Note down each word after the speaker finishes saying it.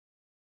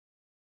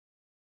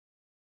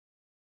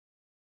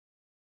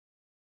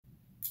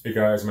Hey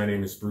guys, my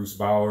name is Bruce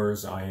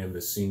Bowers. I am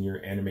the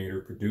senior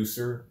animator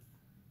producer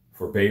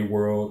for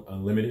Bayworld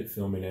Unlimited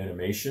Film and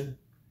Animation.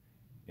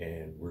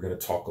 And we're going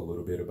to talk a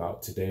little bit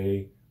about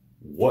today,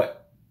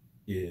 what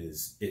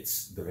is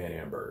It's the Van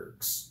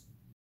Amburgs.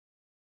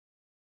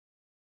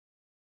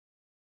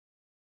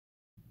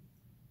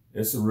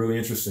 It's a really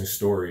interesting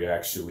story,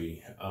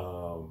 actually.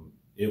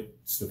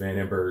 It's the Van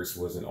Amburgs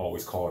wasn't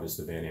always called as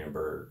the Van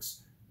Amburgs.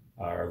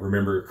 I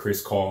remember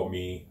Chris called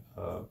me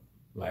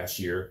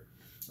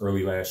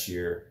early last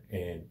year,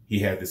 and he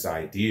had this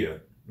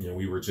idea.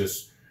 We were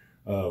just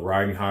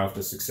riding high off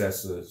the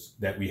successes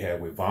that we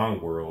had with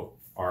Bayworld,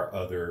 our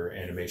other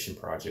animation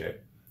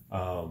project.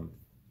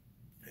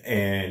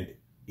 And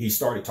he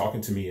started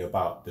talking to me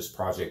about this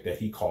project that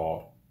he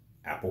called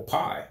Apple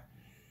Pie.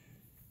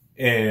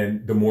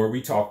 And the more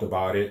we talked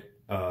about it,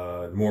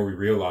 the more we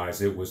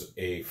realized it was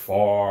a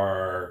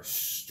far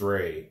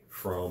stray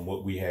from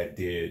what we had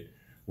did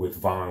with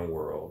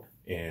Bayworld,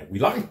 and we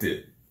liked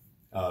it.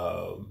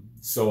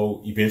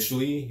 So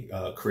eventually,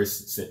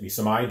 Chris sent me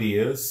some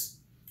ideas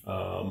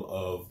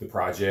of the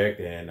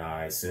project, and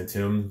I sent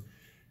him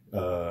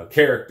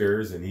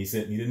characters, and he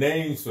sent me the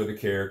names for the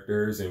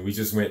characters, and we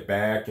just went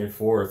back and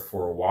forth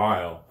for a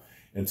while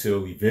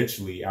until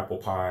eventually Apple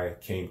Pie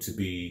came to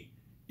be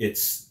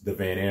It's the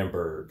Van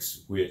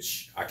Amburgs,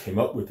 which I came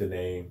up with the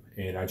name,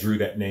 and I drew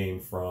that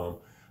name from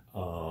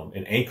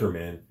an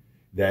anchorman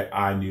that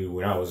I knew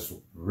when I was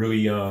really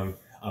young,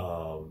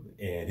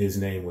 and his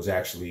name was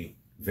actually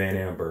Van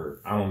Amburg.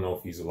 I don't know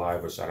if he's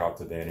alive, but shout out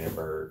to Van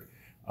Amburg,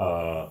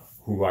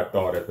 who I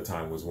thought at the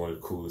time was one of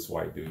the coolest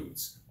white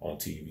dudes on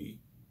TV.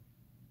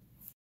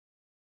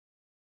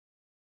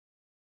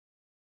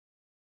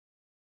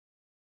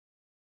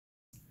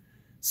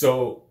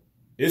 So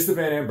It's the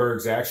Van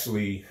Amburgs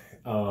actually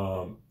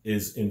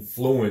is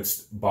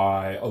influenced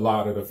by a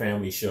lot of the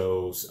family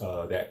shows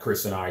that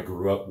Chris and I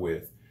grew up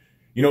with.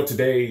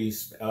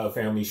 Today's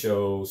family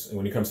shows, and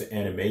when it comes to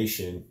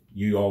animation,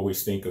 you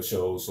always think of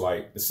shows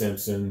like The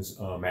Simpsons,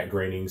 Matt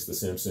Groening's The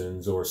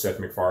Simpsons, or Seth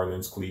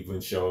MacFarlane's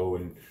Cleveland Show,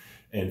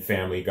 and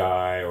Family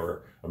Guy,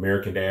 or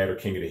American Dad, or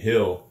King of the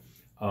Hill.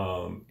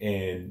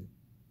 And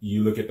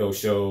you look at those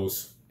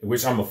shows,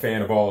 which I'm a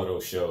fan of all of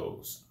those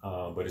shows,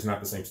 but it's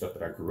not the same stuff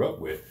that I grew up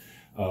with.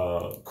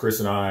 Chris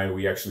and I,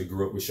 we actually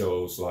grew up with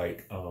shows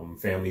like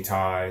Family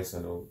Ties.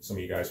 I know some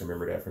of you guys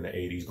remember that from the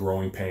 80s,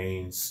 Growing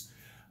Pains.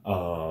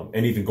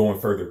 And even going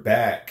further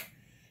back,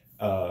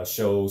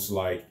 shows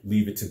like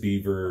Leave It to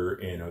Beaver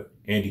and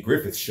Andy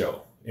Griffith's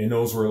Show. And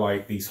those were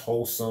like these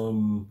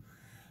wholesome,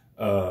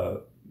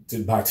 by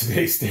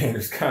today's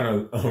standards, kind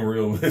of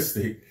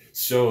unrealistic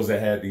shows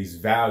that had these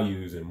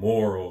values and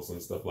morals and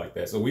stuff like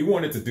that. So we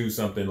wanted to do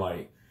something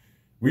like,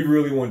 we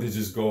really wanted to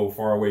just go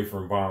far away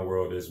from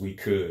Bayworld as we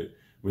could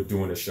with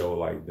doing a show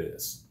like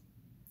this.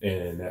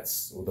 And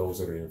those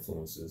are the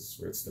influences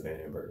for It's the Van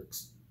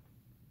Amburgs.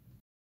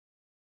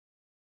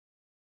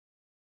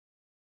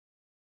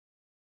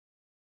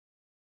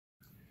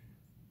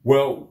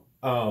 Well,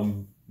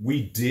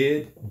 we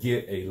did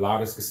get a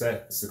lot of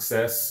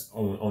success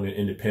on an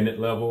independent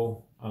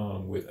level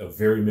with a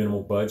very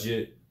minimal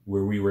budget,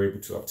 where we were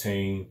able to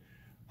obtain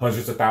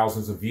hundreds of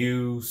thousands of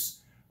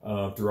views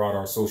throughout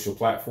our social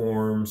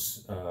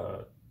platforms,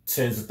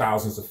 tens of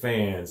thousands of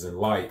fans and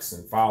likes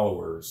and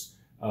followers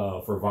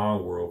for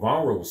Bayworld.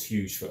 Bayworld was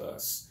huge for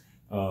us.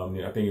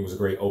 I think it was a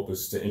great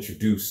opus to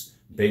introduce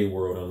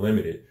Bayworld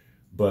Unlimited.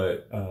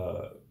 But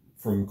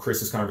from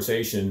Chris's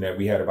conversation that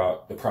we had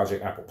about the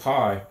project Apple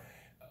Pie,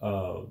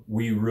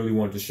 we really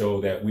wanted to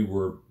show that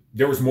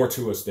there was more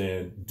to us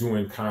than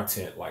doing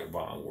content like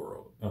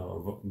Bayworld.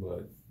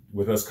 But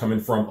with us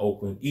coming from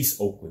Oakland, East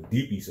Oakland,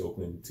 deep East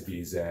Oakland to be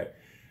exact,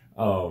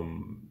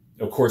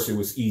 of course, it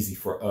was easy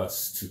for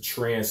us to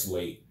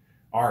translate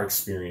our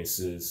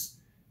experiences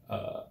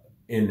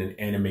in an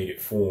animated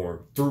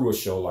form through a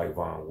show like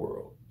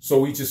Bayworld. So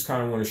we just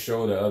kind of want to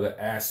show the other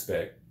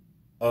aspect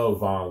of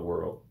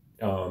Bayworld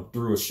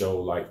through a show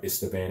like It's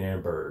the Van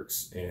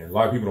Amburgs. And a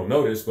lot of people don't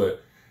know this,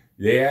 but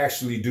they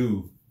actually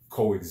do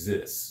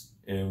coexist.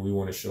 And we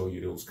want to show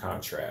you those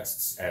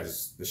contrasts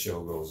as the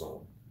show goes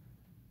on.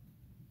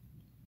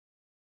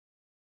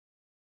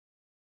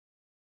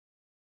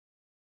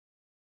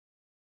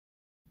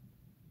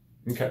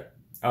 Okay.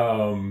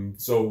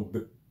 So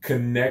the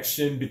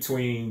connection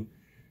between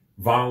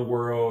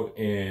Bayworld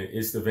and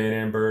It's the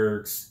Van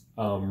Amburgs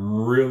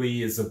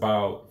really is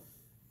about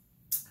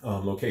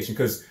location,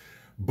 because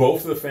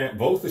both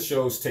the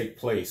shows take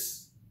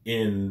place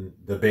in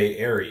the Bay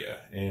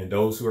Area, and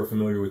those who are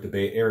familiar with the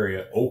Bay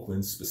Area,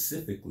 Oakland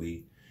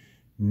specifically,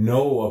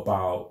 know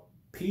about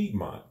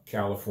Piedmont,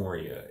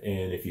 California.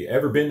 And if you've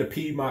ever been to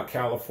Piedmont,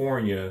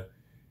 California,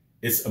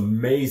 it's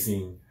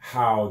amazing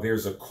how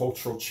there's a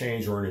cultural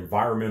change or an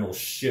environmental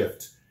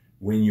shift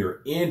when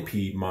you're in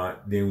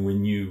Piedmont than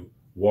when you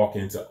walk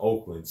into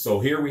Oakland. So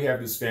here we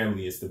have this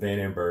family, it's the Van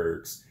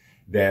Amburgs,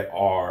 that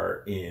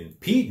are in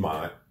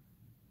Piedmont.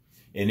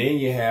 And then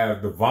you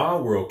have the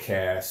Bayworld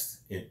cast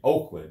in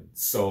Oakland.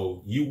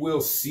 So you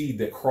will see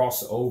that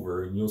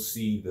crossover, and you'll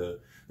see the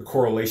the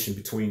correlation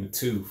between the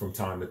two from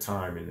time to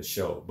time in the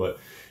show. But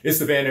It's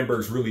the Van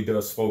Amburgs really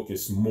does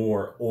focus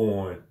more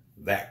on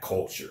that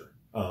culture,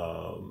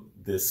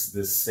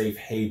 this safe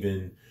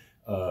haven,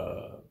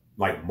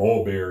 like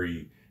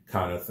mulberry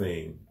kind of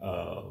thing,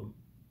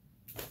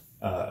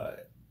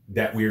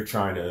 that we're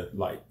trying to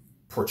like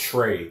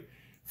portray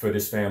for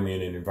this family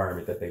and an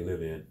environment that they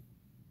live in.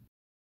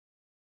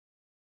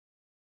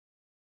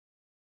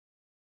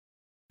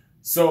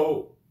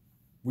 So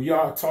we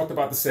all talked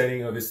about the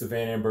setting of It's the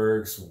Van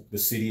Amburgs, the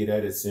city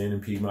that it's in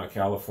Piedmont,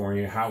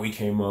 California, how we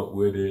came up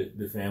with it,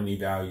 the family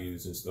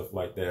values and stuff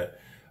like that.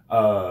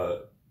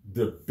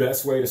 The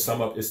best way to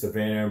sum up It's the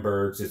Van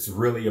Amburgs, it's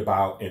really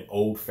about an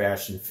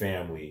old-fashioned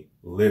family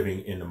living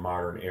in the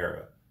modern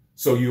era.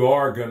 So you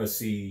are going to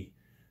see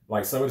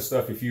like some of the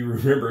stuff, if you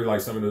remember,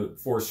 like some of the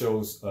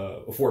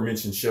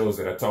aforementioned shows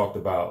that I talked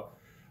about,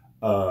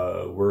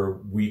 where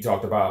we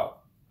talked about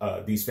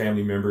these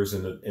family members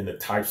and the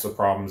types of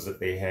problems that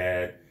they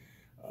had.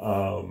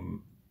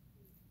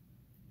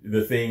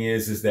 The thing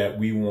is that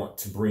we want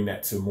to bring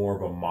that to more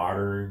of a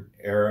modern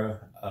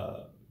era,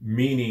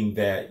 meaning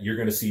that you're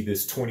going to see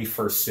this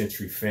 21st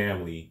century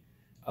family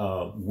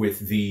with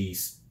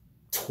these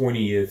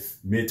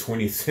mid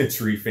 20th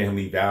century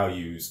family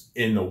values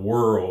in the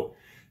world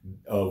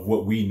of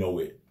what we know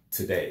it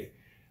today.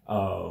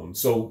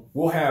 So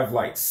we'll have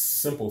like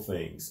simple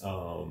things,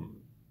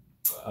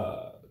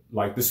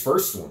 like this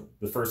first one,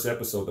 the first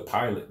episode, the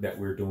pilot that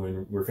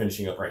we're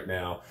finishing up right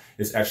now,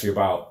 is actually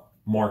about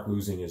Mark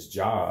losing his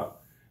job.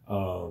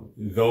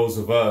 Those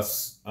of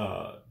us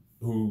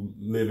who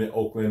live in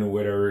Oakland or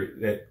whatever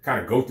that kind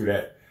of go through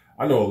that,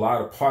 I know a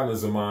lot of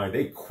partners of mine,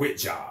 they quit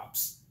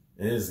jobs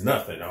and it's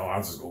nothing. Oh,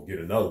 I'll just go get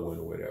another one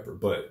or whatever.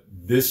 But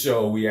this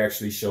show, we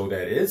actually show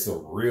that it's a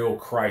real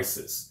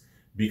crisis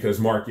because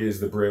Mark is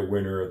the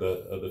breadwinner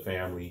of the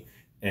family,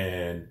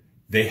 and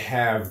they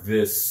have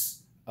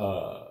this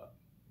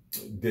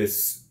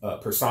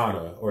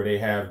persona, or they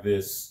have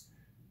this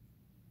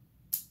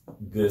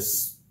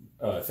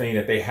thing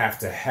that they have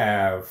to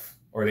have,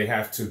 or they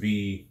have to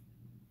be,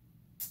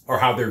 or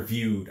how they're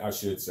viewed, I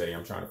should say.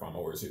 I'm trying to find my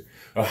words here.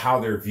 Or how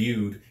they're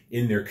viewed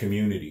in their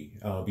community,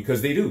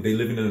 because they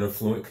live in an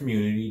affluent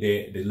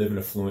community. They live an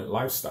affluent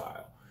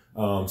lifestyle.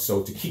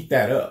 So to keep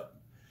that up,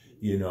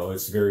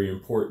 it's very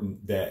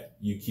important that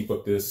you keep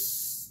up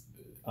this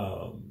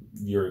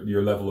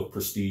your level of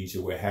prestige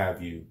or what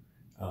have you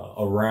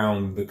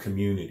around the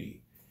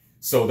community.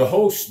 So the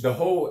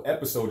whole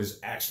episode is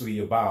actually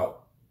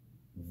about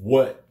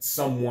what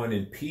someone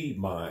in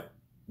Piedmont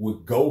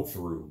would go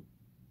through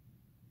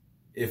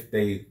if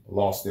they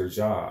lost their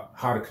job,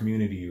 how the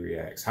community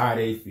reacts, how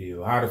they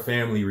feel, how the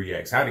family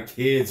reacts, how the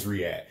kids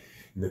react,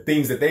 and the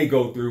things that they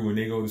go through when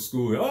they go to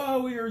school.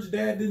 Oh, we heard your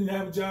dad didn't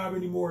have a job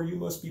anymore. You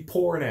must be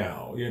poor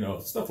now,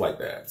 stuff like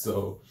that.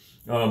 So,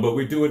 but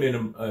we do it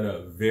in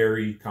a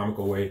very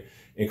comical way.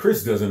 And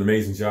Chris does an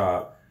amazing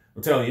job.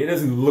 I'm telling you, it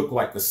doesn't look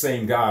like the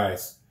same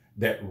guys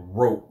that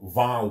wrote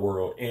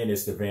Bayworld and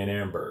It's the Van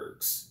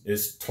Amburgs.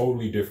 It's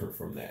totally different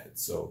from that.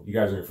 So you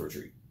guys are in for a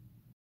treat.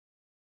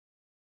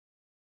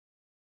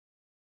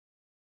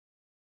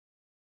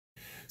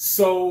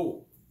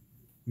 So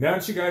now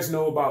that you guys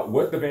know about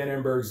what the Van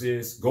Amburgs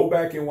is, go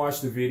back and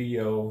watch the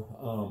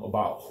video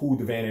about who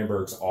the Van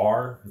Amburgs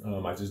are.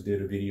 I just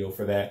did a video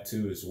for that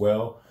too as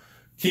well.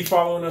 Keep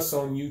following us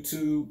on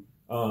YouTube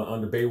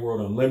under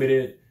Bayworld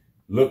Unlimited.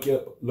 Look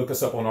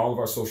us up on all of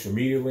our social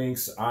media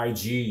links,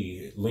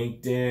 IG,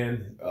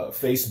 LinkedIn,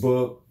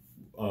 Facebook.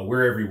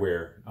 We're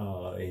everywhere.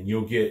 And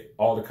you'll get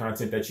all the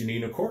content that you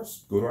need. And of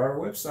course, go to our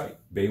website,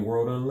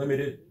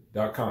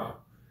 bayworldunlimited.com.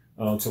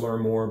 To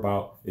learn more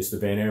about It's the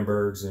Van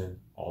Amburgs and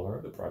all our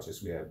other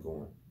projects we have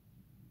going.